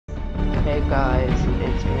Hey guys,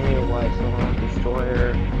 it's me, Wondershare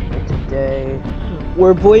Destroyer, and today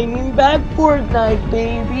we're bringing back Fortnite,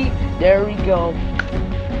 baby. There we go.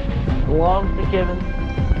 Long forgiven.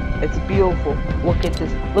 It's beautiful. Look at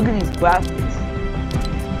this. Look at these graphics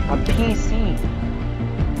on PC.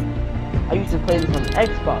 I used to play this on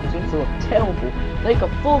Xbox. It used to look terrible. Like a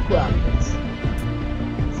full graphics.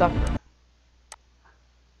 Sucker.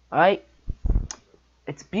 Alright?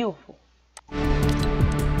 It's beautiful.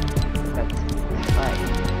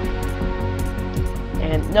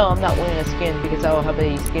 And no, I'm not wearing a skin because I don't have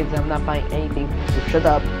any skins. I'm not buying anything. So shut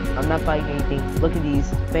up. I'm not buying anything. Look at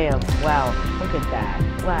these. Bam. Wow. Look at that.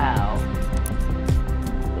 Wow.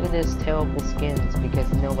 Look at this terrible skins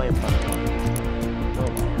because nobody bought them.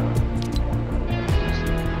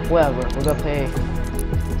 Whatever. We're gonna play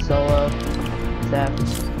solo. Steph.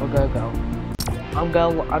 We're gonna go.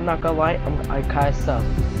 I'm not gonna lie. I kinda suck.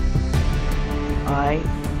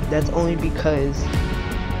 That's only because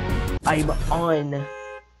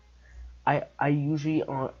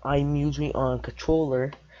I'm usually on a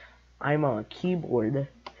controller. I'm on a keyboard,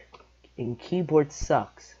 and keyboard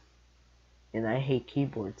sucks. And I hate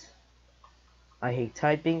keyboards. I hate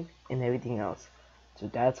typing and everything else. So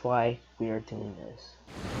that's why we are doing this.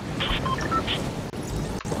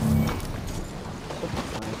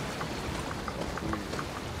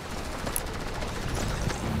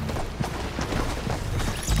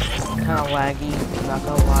 Kinda laggy, I'm not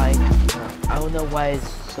gonna lie. I don't know why it's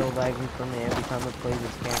so laggy for me every time I play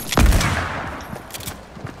this game.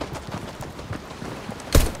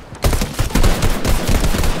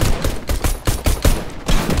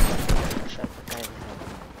 Shut the guy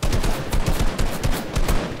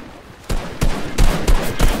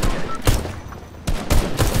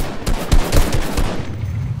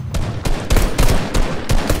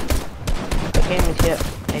I can't even hit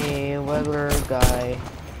a regular guy.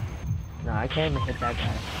 No, I can't even hit that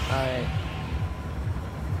guy. Alright.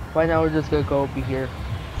 Right now we're just gonna go over here.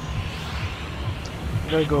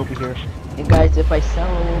 We're gonna go over here. And guys, if I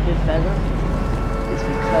sound a little bit better, it's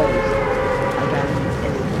because I got an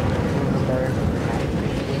edit better.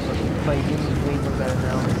 If I use it way more better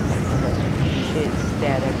now, shit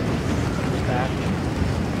static in the back.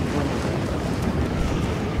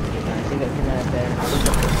 I think I can add better.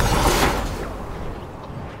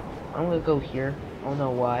 I'm gonna go here. I don't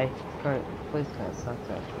know why. This place kinda sucks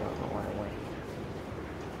actually. I don't know why I went.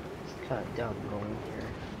 It's kinda dumb going here.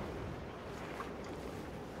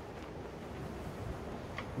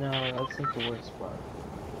 No, that's like the worst spot.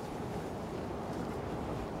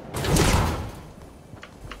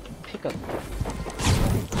 Pick up.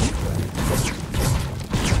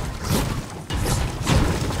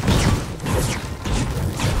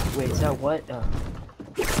 Wait, is that what?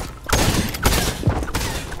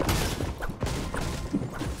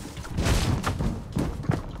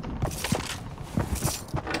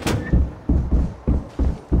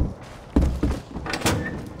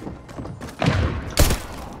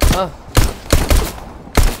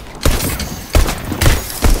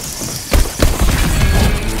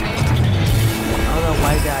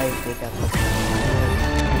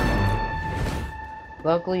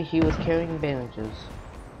 Luckily, he was carrying bandages.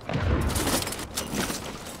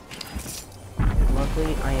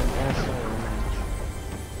 Luckily, I am asking a match.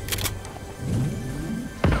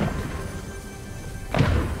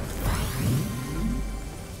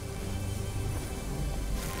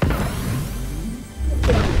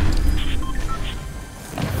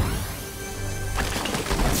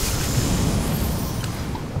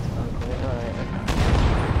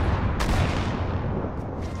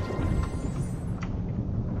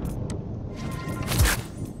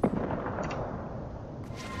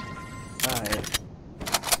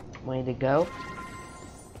 Way to go.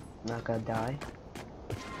 Not gonna die.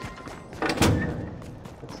 Alright,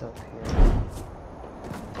 what's up here?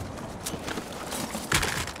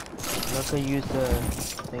 I'm not gonna use the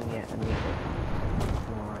thing yet. I need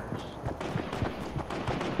Mars.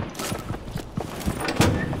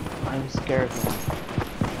 I'm scared now.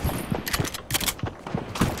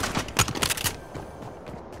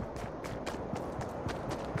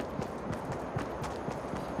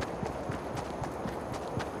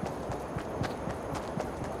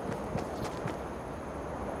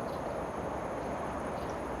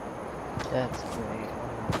 That's great.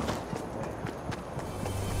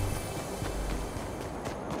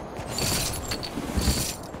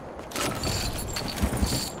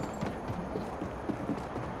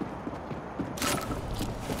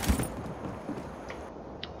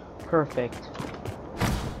 Perfect.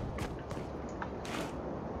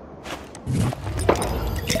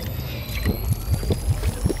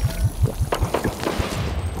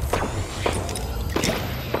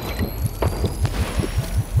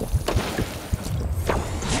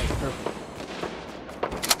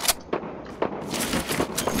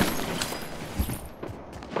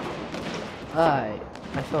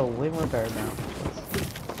 way more better now.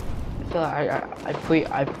 I feel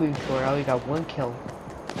like I pretty sure I only got 1 kill.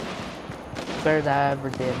 Better than I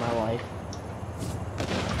ever did in my life.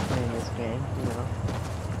 Playing this game, you know.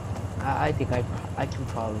 I think I can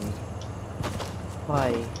probably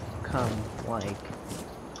come like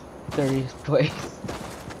 30th place.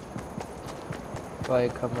 Probably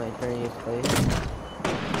come like 30th place.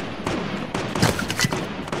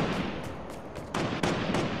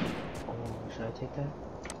 Oh, should I take that?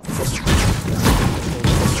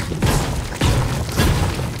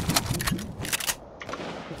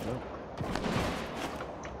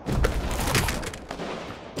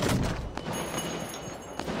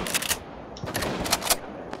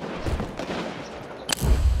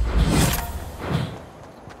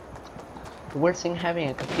 The worst thing having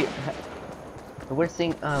a computer, the worst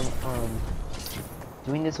thing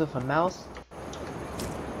doing this with a mouse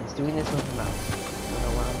is doing this with a mouse. You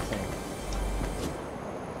know what I'm saying?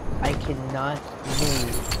 I cannot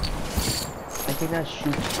move. I cannot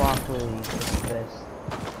shoot properly with this.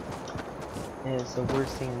 It is the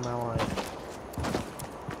worst thing in my life.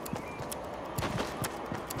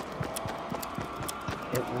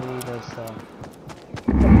 It really does suck.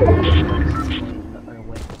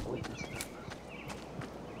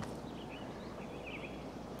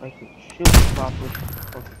 I can shoot properly.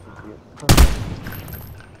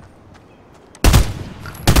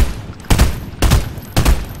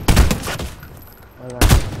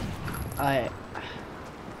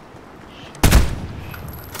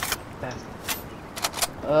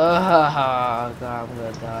 God, I'm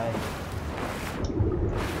gonna die.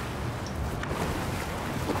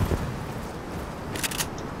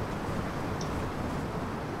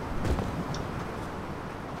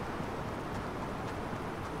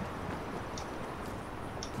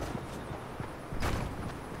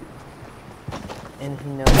 And he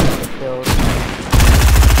knows how to build.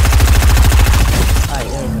 Alright,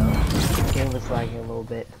 there we go. The game was lagging a little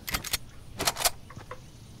bit.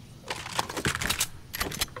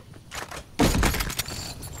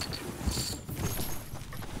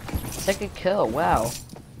 Second kill, wow.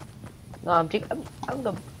 No, I'm doing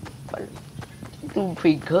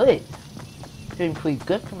pretty good. Doing pretty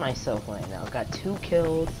good for myself right now. Got 2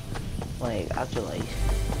 kills. Like, after like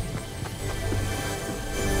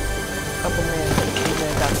couple minutes, after 2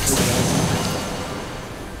 minutes.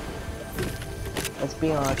 Let's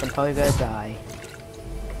be honest, I'm probably gonna die.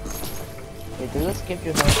 Wait, let's skip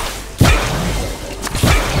your health.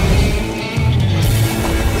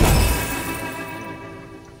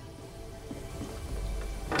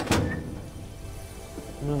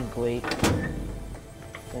 I'm doing great.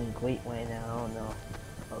 Doing great right now, I don't know.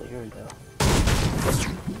 Oh, here we go.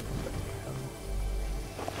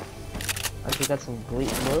 Okay, got some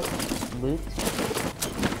great loot.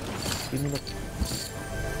 Give me the...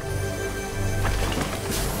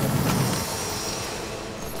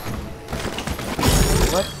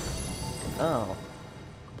 What? Oh.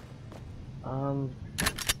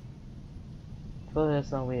 Well,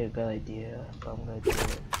 that's not really a good idea, but I'm gonna do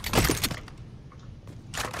it.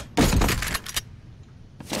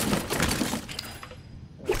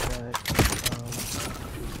 Okay,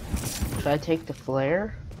 should I take the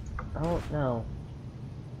flare? I don't know.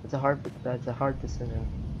 That's a hard decision.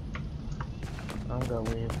 I'm gonna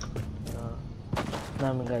leave.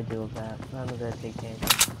 Not even gonna deal with that. Not even gonna take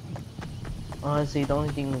damage. Honestly, the only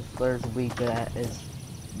thing this flare's weak at is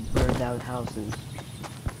burn down houses.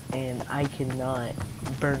 And I cannot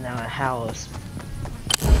burn down a house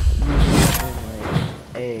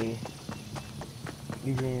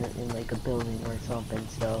usually in like a building or something,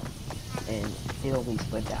 so, and it always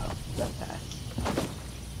went out that fast.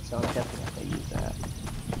 So I'm definitely not gonna use that.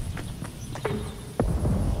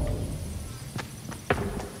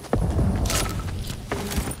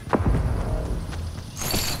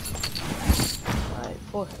 Alright,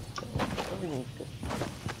 4. Everything's good.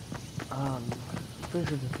 Pretty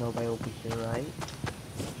sure there's nobody over here, right?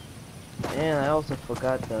 And I also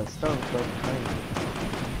forgot the stone right behind me.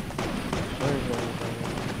 Where is everybody?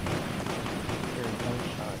 There are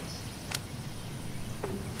gunshots.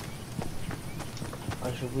 Or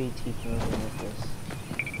should we keep moving with this?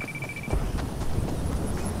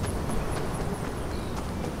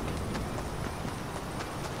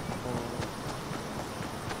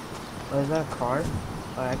 Oh, is that a car?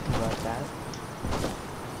 Oh, I can drive that.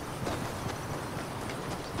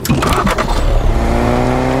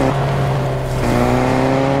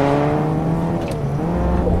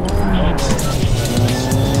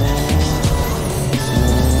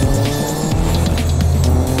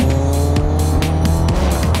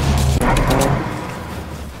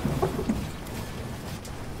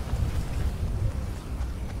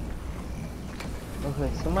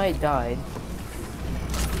 Okay, somebody died.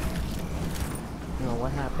 No,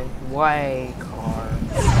 what happened? Why car?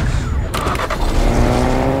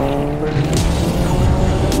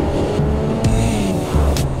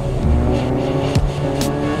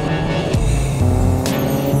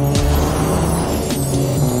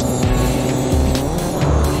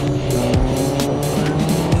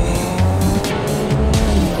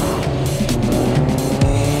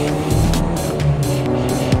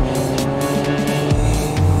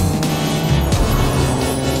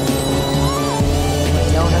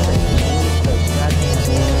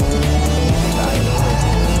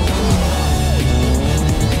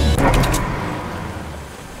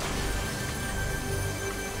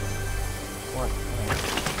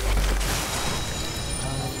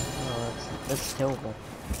 That's terrible.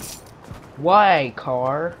 Why,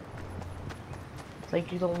 car? It's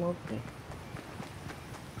like you don't love me.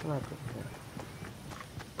 I'm not good at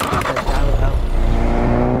that. That guy without me.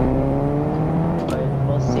 But the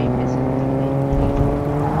most safest is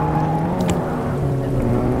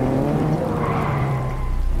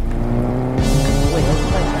wait, let's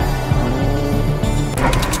play that.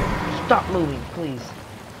 Stop moving, please.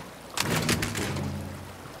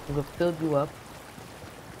 I'm gonna fill you up.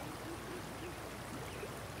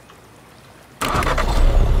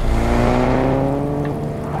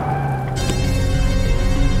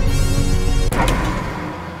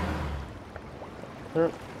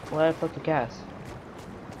 Why did I put the gas?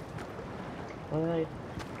 Where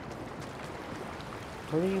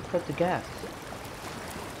do you put the gas?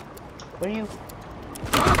 Where do you?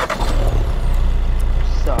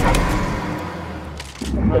 Suck.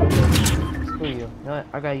 Screw you. You know what?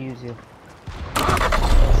 I gotta use you.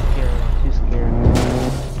 I'm scared. I'm too scared.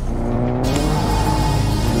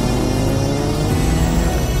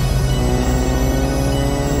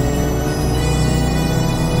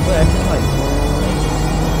 Wait, I can like.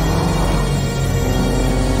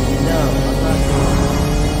 No, I'm not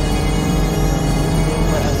doing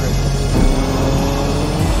whatever.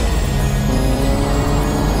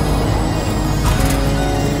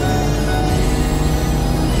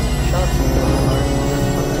 Shut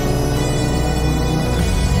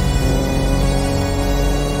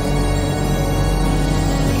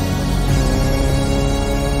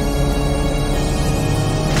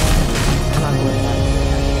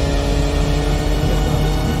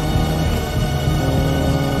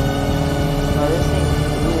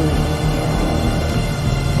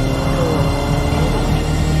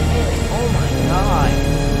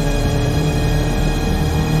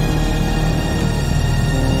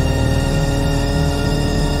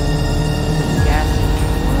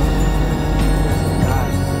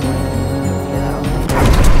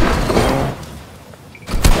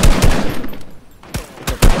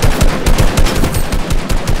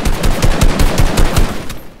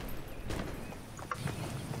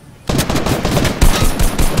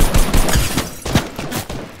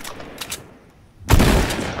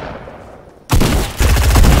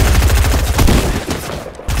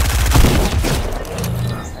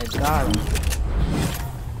got him.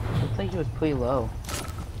 Looks like he was pretty low.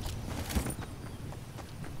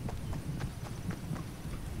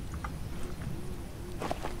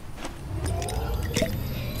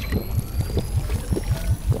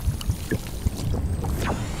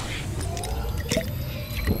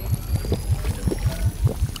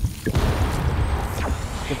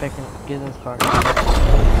 Get back and get in this car.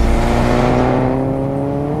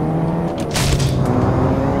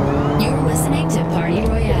 You're listening to Party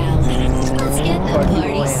Royale. Let's get the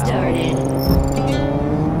party started.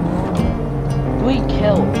 3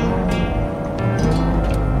 kills.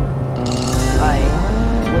 Alright,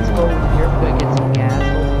 let's go over here quick, get some gas,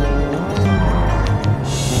 hopefully.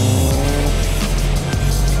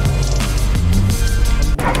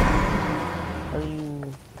 Are you...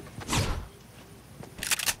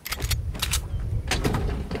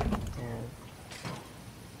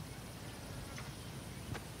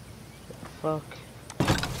 Fuck.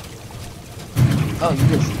 Oh, you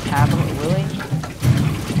just tap him? Really?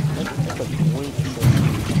 That's a great system.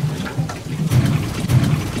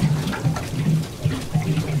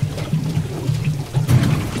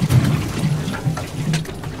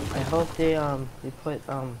 I hope they put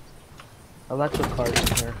electric cars in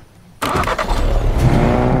here.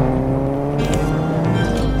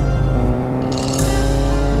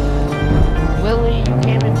 Willie, you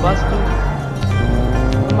came in busted.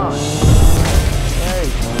 Come on. There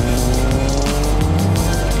you go.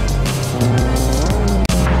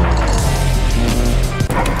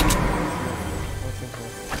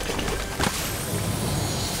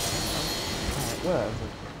 Alright, where is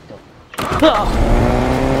it?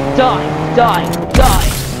 Die! Die! Die!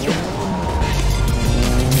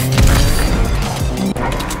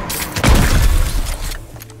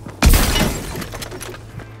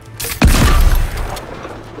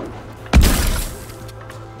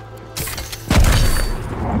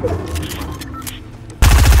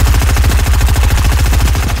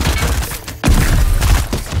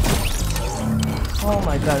 Oh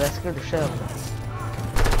my god, that scared the shit out of me.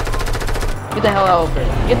 Get the hell out of here.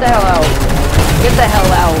 Get the hell out of here. Get the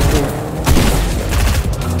hell out of here.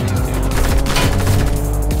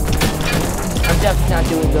 I'm definitely not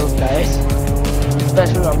doing those, guys.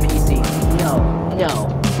 Especially on PC. No. No.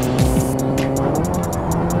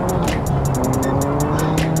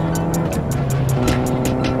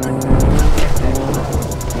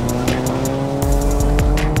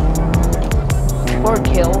 Four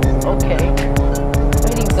kills. Okay.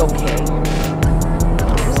 Everything's okay.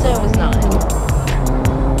 Who said it was not?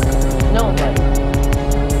 No, but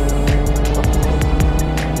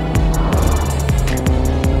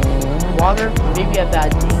water, maybe a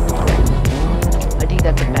bad thing. I think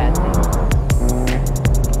that's a bad thing.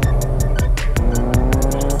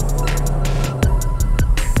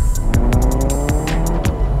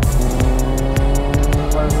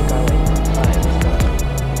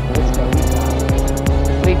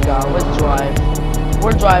 Let's go. Let's drive.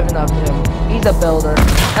 We're driving up to him. He's a builder.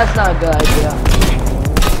 That's not a good idea.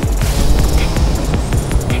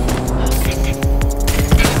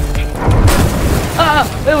 Ah!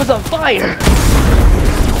 It was on fire!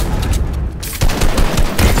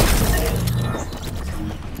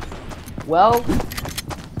 Well,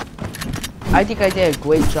 I think I did a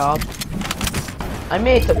great job. I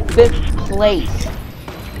made it to 5th place.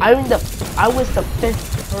 I was the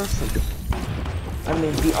 5th person. I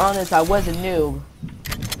mean, to be honest, I was a noob.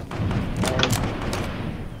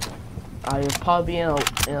 I'd probably be in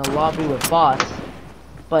a lobby with boss,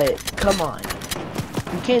 but come on,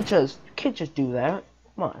 you can't just do that.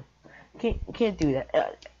 Come on, you can't do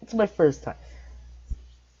that. It's my first time.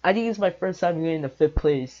 I think it's my first time getting the 5th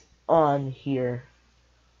place on here,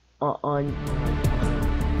 on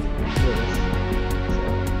this. So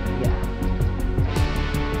yeah,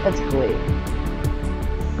 that's great.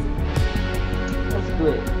 That's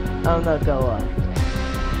great. I'm not gonna lie.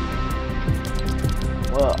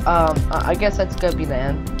 Well, I guess that's gonna be the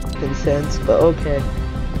end. Consents, but okay.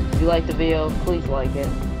 If you like the video, please like it.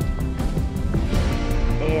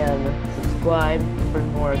 And subscribe for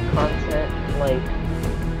more content like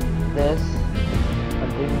this. I'm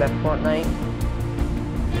bringing back Fortnite.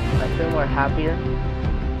 I feel more happier.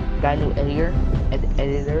 Got a new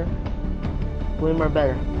editor. Way more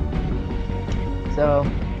better. So,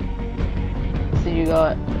 see you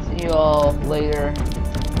all later.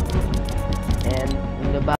 And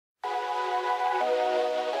goodbye.